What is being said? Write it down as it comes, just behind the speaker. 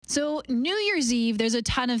So New Year's Eve, there's a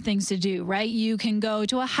ton of things to do, right? You can go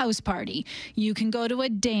to a house party. You can go to a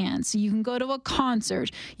dance. You can go to a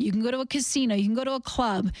concert. You can go to a casino. You can go to a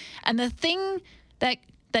club. And the thing that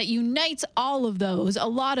unites all of those, a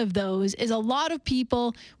lot of those, is a lot of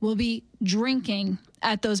people will be drinking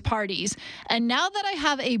at those parties. And now that I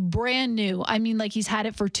have a brand new, he's had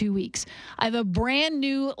it for 2 weeks. I have a brand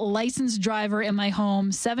new licensed driver in my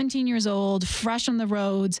home, 17 years old, fresh on the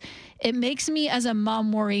roads. It makes me as a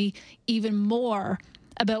mom worry even more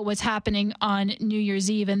about what's happening on New Year's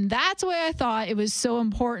Eve. And that's why I thought it was so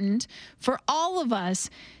important for all of us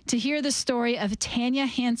to hear the story of Tanya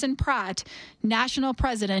Hansen-Pratt, National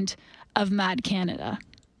President of MADD Canada.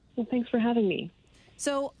 Well, thanks for having me.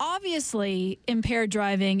 So obviously, impaired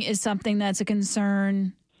driving is something that's a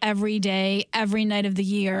concern every day, every night of the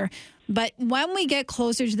year. But when we get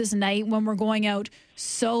closer to this night, when we're going out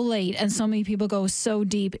so late and so many people go so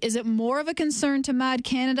deep, is it more of a concern to MADD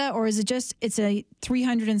Canada, or is it just it's a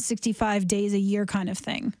 365 days a year kind of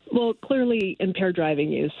thing? Well, clearly impaired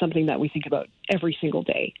driving is something that we think about every single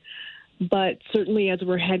day. But certainly as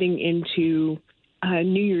we're heading into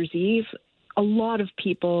New Year's Eve, a lot of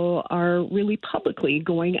people are really publicly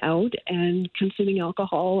going out and consuming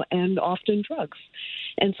alcohol and often drugs.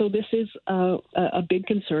 And so this is a big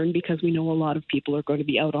concern because we know a lot of people are going to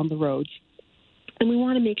be out on the roads. And we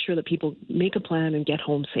want to make sure that people make a plan and get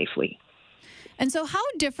home safely. And so how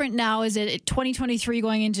different now is it 2023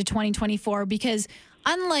 going into 2024? Because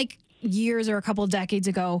unlike years or a couple of decades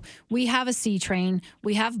ago, we have a C train,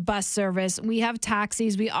 we have bus service, we have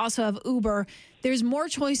taxis, we also have Uber. There's more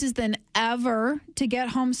choices than ever to get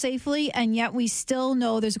home safely, and yet we still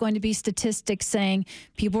know there's going to be statistics saying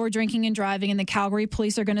people are drinking and driving, and the Calgary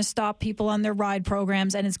police are going to stop people on their ride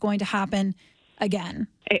programs, and it's going to happen again.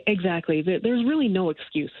 Exactly. There's really no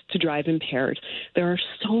excuse to drive impaired. There are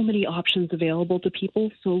so many options available to people.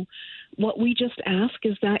 So what we just ask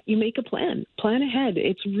is that you make a plan. Plan ahead.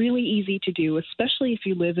 It's really easy to do, especially if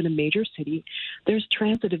you live in a major city. There's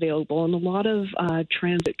transit available, and a lot of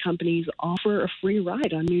transit companies offer a free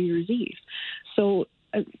ride on New Year's Eve. So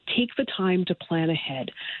take the time to plan ahead.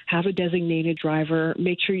 Have a designated driver.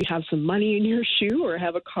 Make sure you have some money in your shoe or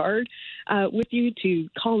have a card with you to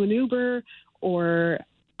call an Uber or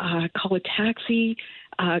call a taxi,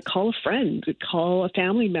 call a friend, call a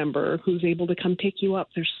family member who's able to come pick you up.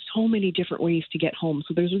 There's so many different ways to get home,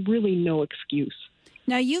 so there's really no excuse.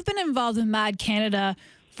 Now, you've been involved with MADD Canada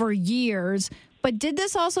for years, but did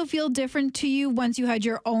this also feel different to you once you had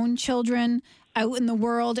your own children out in the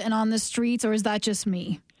world and on the streets, or is that just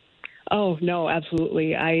me? Oh, no,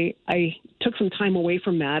 absolutely. I took some time away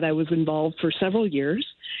from MADD. I was involved for several years,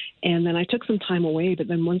 and then I took some time away. But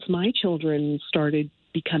then once my children started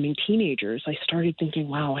becoming teenagers, I started thinking,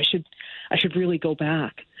 wow, I should really go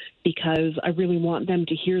back, because I really want them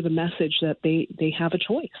to hear the message that they have a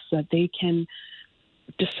choice, that they can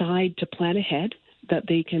decide to plan ahead, that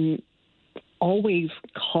they can always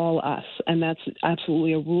call us. And that's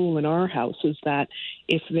absolutely a rule in our house, is that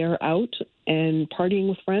if they're out and partying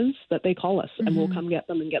with friends, that they call us and we'll come get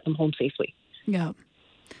them and get them home safely. Yeah.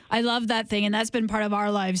 I love that thing. And that's been part of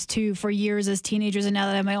our lives too for years as teenagers. And now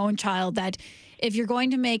that I have my own child, that if you're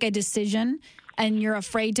going to make a decision and you're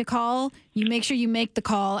afraid to call, you make sure you make the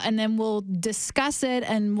call, and then we'll discuss it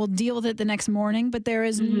and we'll deal with it the next morning. But there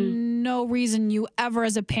is no reason you ever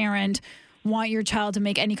as a parent want your child to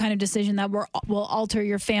make any kind of decision that will alter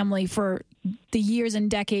your family for the years and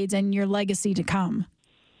decades and your legacy to come.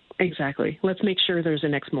 Exactly. Let's make sure there's a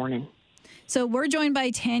next morning. So we're joined by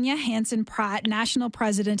Tanya Hansen-Pratt, National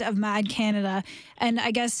President of MADD Canada. And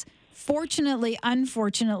I guess, fortunately,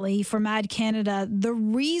 unfortunately for MADD Canada, the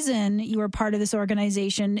reason you are part of this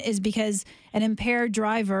organization is because an impaired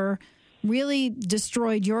driver really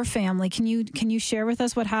destroyed your family. Can you share with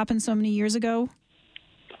us what happened so many years ago?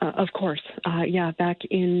 Of course. Back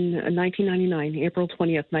in 1999, April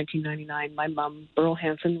 20th, 1999, my mom, Burl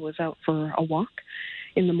Hansen, was out for a walk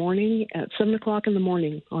in the morning at 7 o'clock in the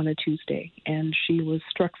morning on a Tuesday, and she was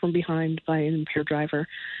struck from behind by an impaired driver,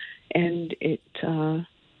 and it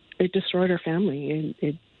destroyed our family.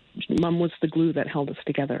 Mom was the glue that held us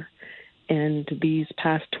together, and these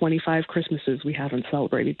past 25 Christmases we haven't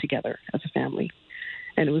celebrated together as a family,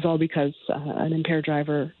 and it was all because an impaired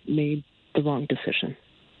driver made the wrong decision.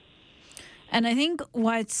 And I think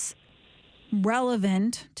what's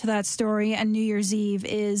relevant to that story and New Year's Eve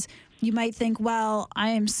is you might think, well, I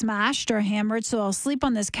am smashed or hammered, so I'll sleep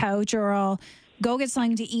on this couch or I'll go get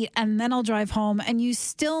something to eat and then I'll drive home. And you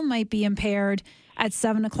still might be impaired at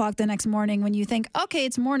 7 o'clock the next morning when you think, okay,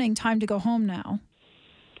 it's morning, time to go home now.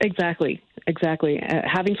 Exactly.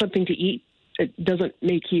 Having something to eat, it doesn't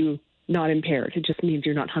make you not impaired. It just means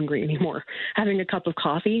you're not hungry anymore. Having a cup of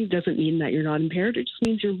coffee doesn't mean that you're not impaired. It just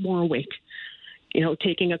means you're more awake.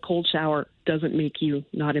 Taking a cold shower doesn't make you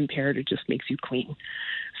not impaired. It just makes you clean.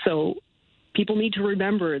 So people need to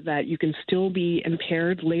remember that you can still be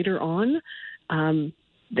impaired later on.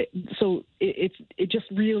 So it just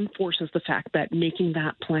reinforces the fact that making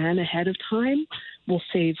that plan ahead of time will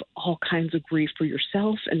save all kinds of grief for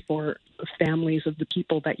yourself and for families of the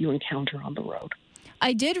people that you encounter on the road.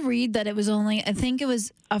 I did read that it was only, I think it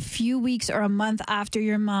was a few weeks or a month after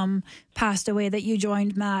your mom passed away that you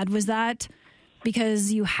joined MADD. Was that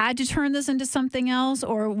because you had to turn this into something else,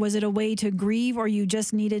 or was it a way to grieve, or you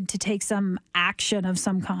just needed to take some action of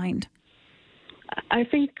some kind? I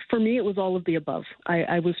think for me it was all of the above.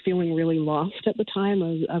 I was feeling really lost at the time.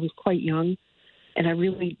 I was quite young, and I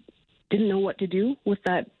really didn't know what to do with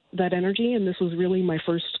that energy, and this was really my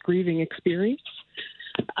first grieving experience.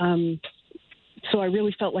 So I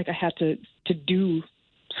really felt like I had to do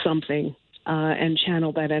something and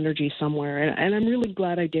channel that energy somewhere. And I'm really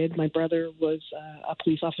glad I did. My brother was a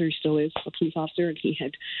police officer. He still is a police officer, and he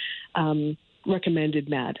had recommended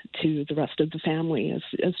MADD to the rest of the family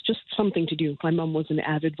as just something to do. My mom was an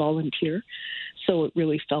avid volunteer, so it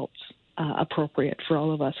really felt appropriate for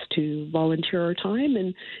all of us to volunteer our time,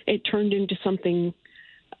 and it turned into something,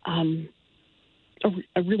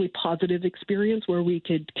 a really positive experience where we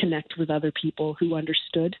could connect with other people who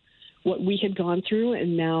understood what we had gone through.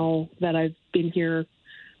 And now that I've been here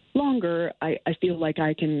longer, I feel like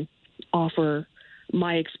I can offer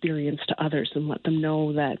my experience to others and let them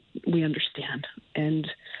know that we understand, and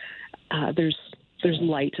there's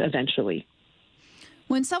light eventually.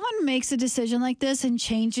 When someone makes a decision like this and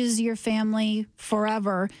changes your family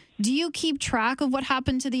forever, do you keep track of what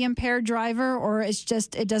happened to the impaired driver, or it's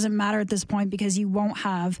just it doesn't matter at this point because you won't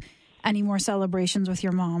have any more celebrations with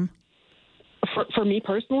your mom? For me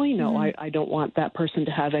personally, no. Mm-hmm. I don't want that person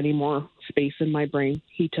to have any more space in my brain.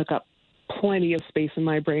 He took up plenty of space in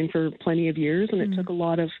my brain for plenty of years, and it took a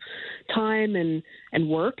lot of time and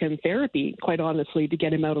work and therapy, quite honestly, to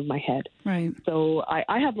get him out of my head. Right. So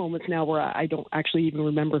I have moments now where I don't actually even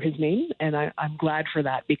remember his name, and I'm glad for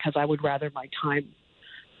that, because I would rather my time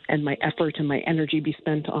and my effort and my energy be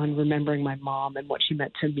spent on remembering my mom and what she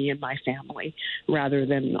meant to me and my family rather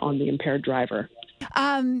than on the impaired driver.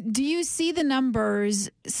 Do you see the numbers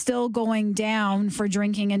still going down for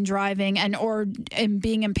drinking and driving and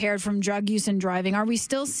being impaired from drug use and driving? Are we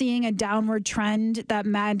still seeing a downward trend that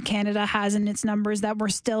MADD Canada has in its numbers, that we're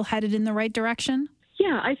still headed in the right direction?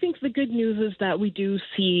 Yeah, I think the good news is that we do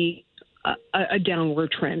see a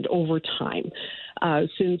downward trend over time.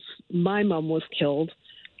 Since my mom was killed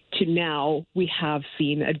to now, we have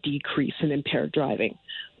seen a decrease in impaired driving.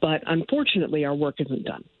 But unfortunately, our work isn't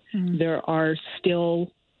done. Mm-hmm. There are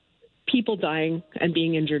still people dying and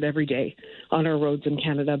being injured every day on our roads in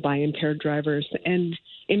Canada by impaired drivers. And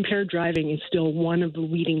impaired driving is still one of the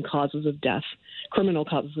leading causes of death, criminal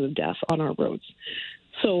causes of death on our roads.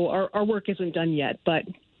 So our work isn't done yet. But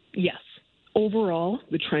yes, overall,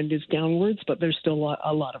 the trend is downwards, but there's still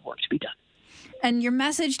a lot of work to be done. And your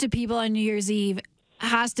message to people on New Year's Eve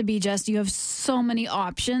has to be just, you have so many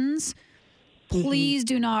options. Please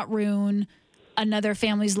do not ruin another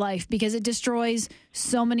family's life, because it destroys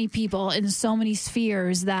so many people in so many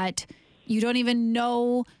spheres that you don't even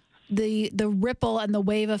know the ripple and the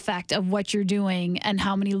wave effect of what you're doing and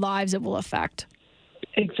how many lives it will affect.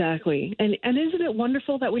 Exactly. And isn't it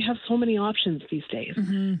wonderful that we have so many options these days?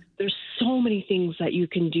 Mm-hmm. There's so many things that you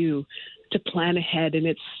can do to plan ahead, and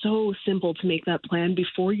it's so simple to make that plan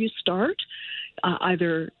before you start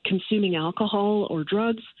either consuming alcohol or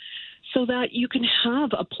drugs, so that you can have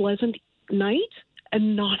a pleasant night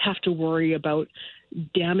and not have to worry about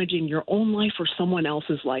damaging your own life or someone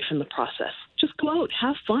else's life in the process. Just go out,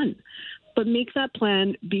 have fun, but make that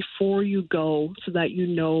plan before you go so that you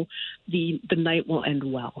know the night will end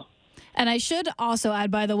well. And I should also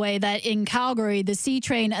add, by the way, that in Calgary, the C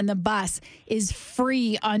train and the bus is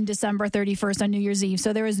free on December 31st on New Year's Eve.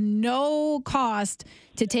 So there is no cost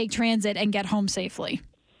to take transit and get home safely.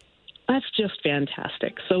 That's just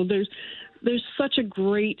fantastic. So there's such a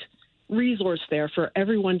great resource there for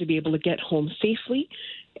everyone to be able to get home safely,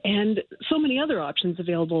 and so many other options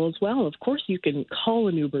available as well. Of course, you can call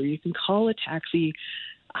an Uber, you can call a taxi,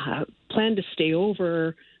 plan to stay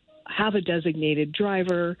over, have a designated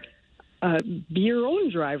driver, be your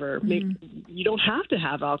own driver. You don't have to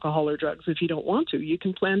have alcohol or drugs if you don't want to. You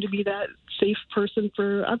can plan to be that safe person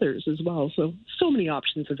for others as well. So many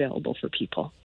options available for people.